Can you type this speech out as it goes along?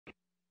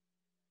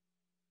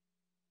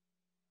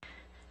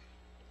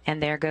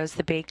And there goes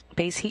the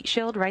base heat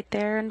shield right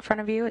there in front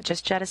of you. It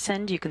just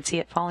jettisoned. You can see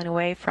it falling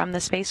away from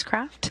the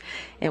spacecraft.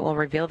 It will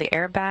reveal the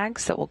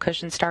airbags that will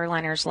cushion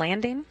Starliner's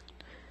landing.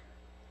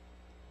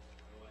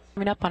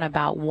 Coming up on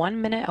about 1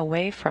 minute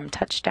away from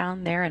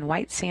touchdown there in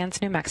White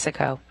Sands, New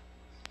Mexico.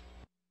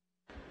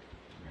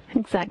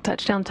 Exact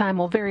touchdown time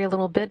will vary a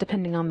little bit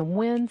depending on the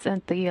winds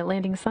at the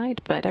landing site,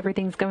 but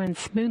everything's going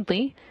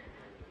smoothly.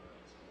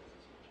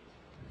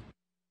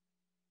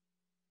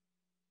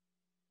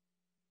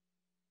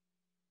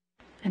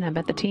 And I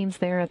bet the teams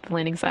there at the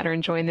landing site are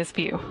enjoying this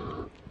view.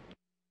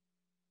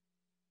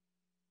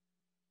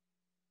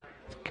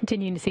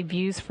 Continuing to see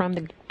views from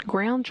the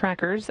ground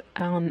trackers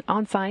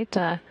on site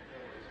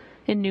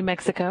in New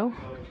Mexico.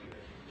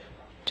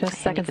 Just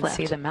seconds left.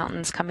 You can see the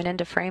mountains coming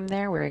into frame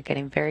there. We're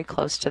getting very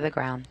close to the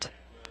ground.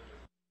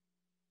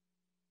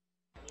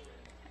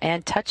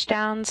 And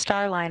touchdown,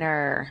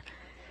 Starliner.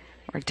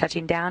 We're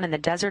touching down in the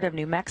desert of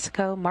New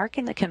Mexico,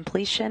 marking the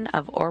completion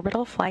of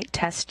Orbital Flight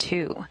Test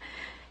 2.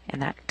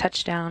 And that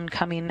touchdown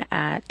coming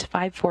at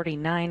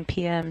 5:49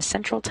 p.m.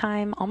 Central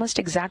Time, almost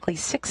exactly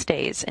 6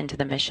 days into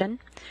the mission.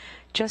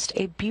 Just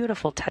a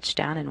beautiful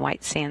touchdown in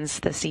White Sands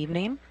this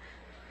evening.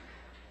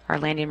 Our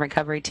landing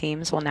recovery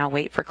teams will now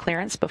wait for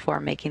clearance before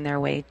making their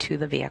way to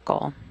the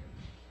vehicle.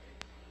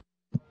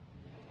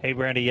 Hey,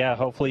 Brandy, yeah,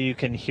 hopefully you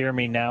can hear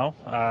me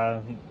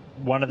now.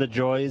 One of the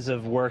joys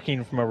of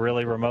working from a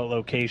really remote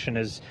location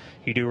is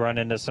you do run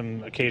into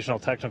some occasional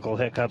technical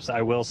hiccups.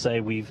 I will say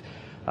we've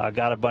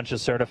got a bunch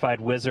of certified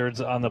wizards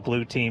on the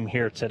blue team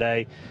here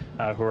today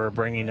who are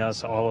bringing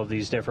us all of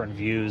these different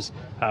views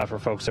for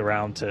folks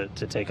around to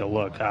take a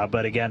look.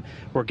 But again,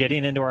 we're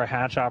getting into our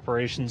hatch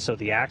operations, so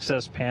the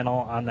access panel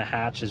on the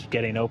hatch is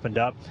getting opened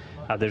up.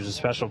 There's a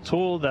special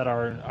tool that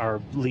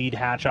our lead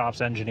hatch ops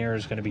engineer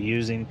is going to be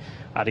using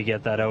to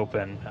get that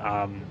open.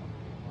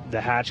 The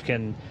hatch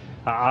can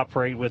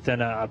operate within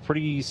a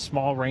pretty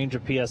small range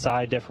of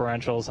PSI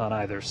differentials on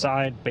either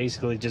side,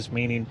 basically just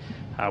meaning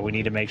we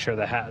need to make sure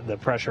the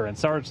pressure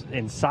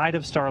inside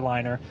of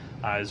Starliner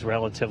is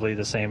relatively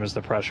the same as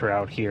the pressure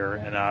out here.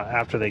 And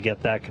after they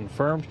get that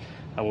confirmed,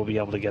 we'll be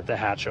able to get the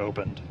hatch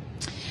opened.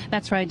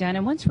 That's right, Dan.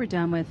 And once we're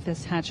done with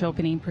this hatch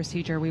opening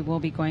procedure, we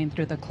will be going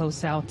through the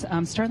closeout.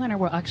 Starliner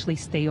will actually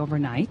stay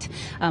overnight.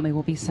 It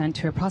will be sent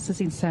to a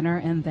processing center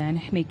and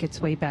then make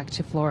its way back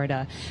to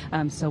Florida.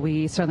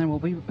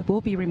 Starliner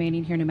will be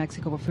remaining here in New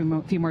Mexico for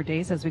a few more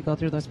days as we go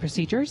through those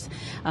procedures.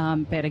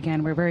 But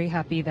again, we're very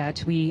happy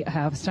that we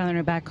have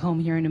Starliner back home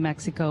here in New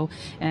Mexico,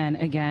 and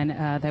again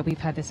that we've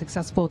had the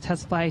successful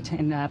test flight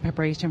in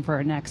preparation for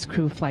our next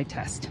crew flight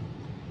test.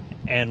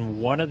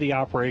 And one of the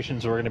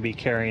operations we're going to be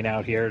carrying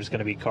out here is going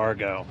to be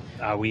cargo.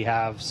 We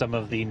have some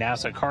of the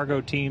NASA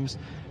cargo teams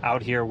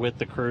out here with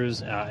the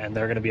crews, and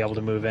they're going to be able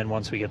to move in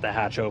once we get the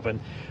hatch open.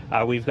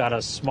 We've got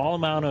a small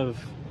amount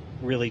of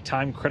really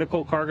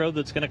time-critical cargo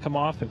that's going to come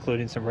off,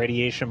 including some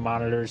radiation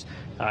monitors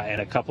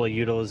and a couple of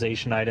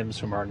utilization items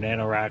from our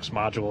NanoRacks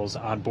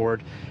modules on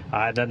board.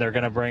 Then they're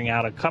going to bring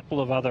out a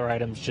couple of other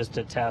items just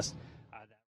to test